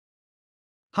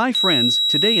Hi friends,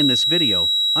 today in this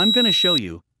video, I'm gonna show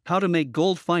you how to make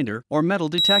gold finder or metal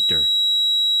detector.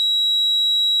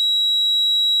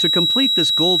 To complete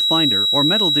this gold finder or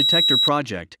metal detector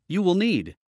project, you will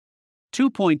need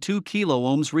 2.2 kilo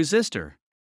ohms resistor,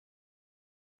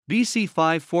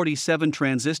 BC547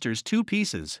 transistors 2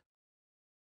 pieces,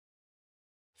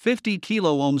 50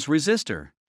 kilo ohms resistor,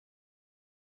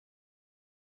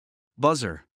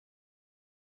 buzzer,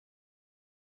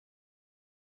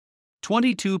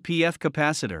 22 pF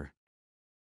capacitor,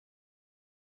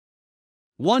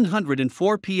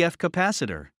 104 pF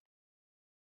capacitor,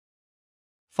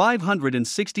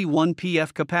 561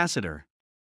 pF capacitor,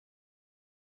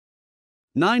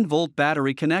 9-volt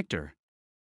battery connector,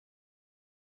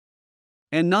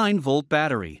 and 9-volt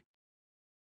battery.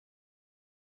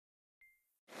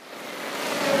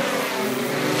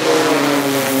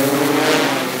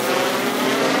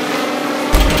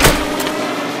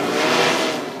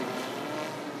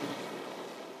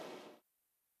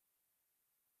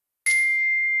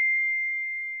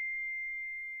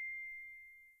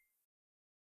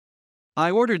 I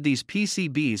ordered these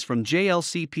PCBs from jlcpcb.com.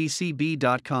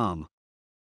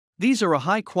 These are a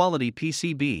high-quality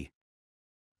PCB.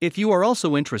 If you are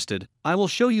also interested, I will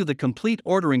show you the complete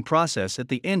ordering process at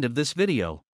the end of this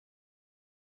video.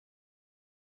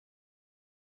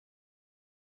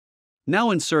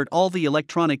 Now insert all the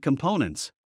electronic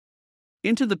components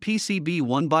into the PCB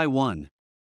one by one,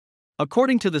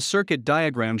 according to the circuit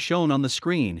diagram shown on the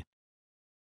screen.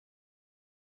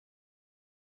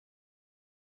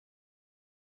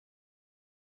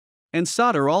 And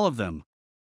solder all of them.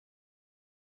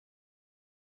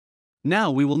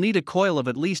 Now we will need a coil of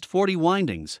at least 40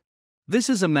 windings. This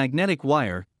is a magnetic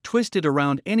wire, twisted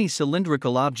around any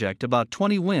cylindrical object about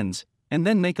 20 winds, and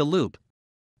then make a loop.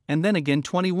 And then again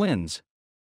 20 winds.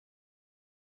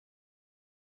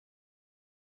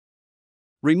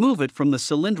 Remove it from the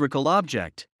cylindrical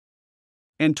object.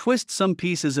 And twist some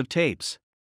pieces of tapes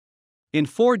in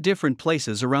 4 different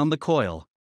places around the coil.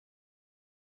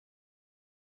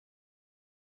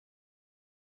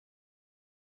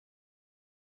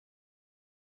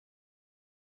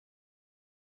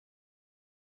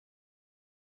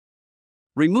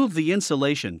 Remove the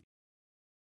insulation.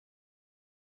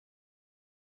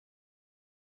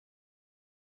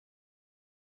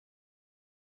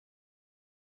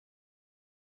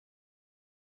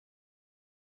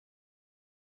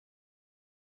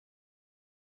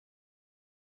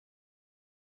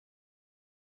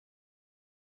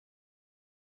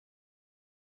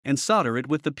 And solder it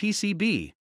with the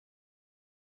PCB.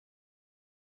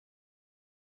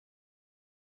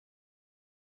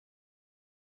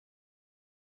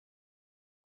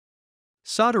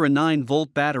 Solder a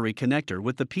 9-volt battery connector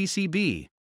with the PCB.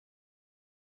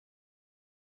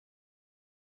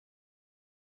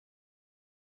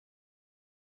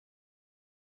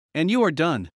 And you are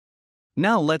done.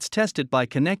 Now let's test it by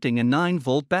connecting a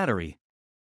 9-volt battery.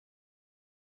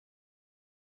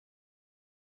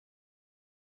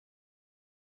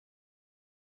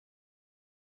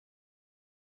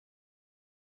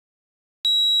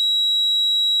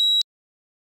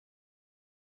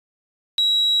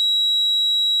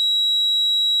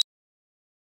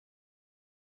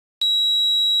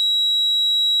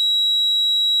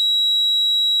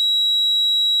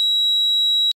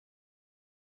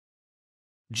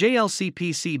 JLC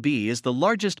PCB is the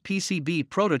largest PCB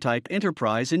prototype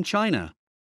enterprise in China,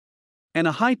 and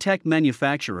a high-tech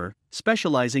manufacturer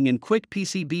specializing in quick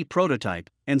PCB prototype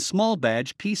and small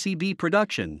batch PCB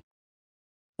production.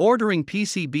 Ordering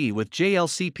PCB with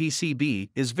JLC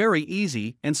PCB is very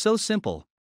easy and so simple.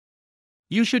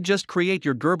 You should just create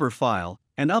your Gerber file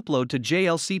and upload to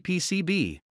JLC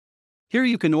PCB. Here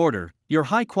you can order your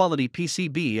high-quality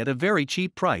PCB at a very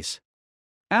cheap price.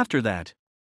 After that,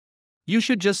 you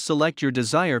should just select your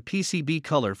desired PCB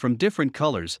color from different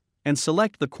colors and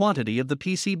select the quantity of the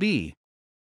PCB.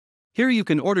 Here you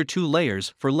can order 2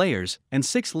 layers, 4 layers, and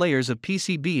 6 layers of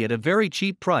PCB at a very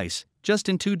cheap price, just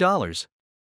in $2.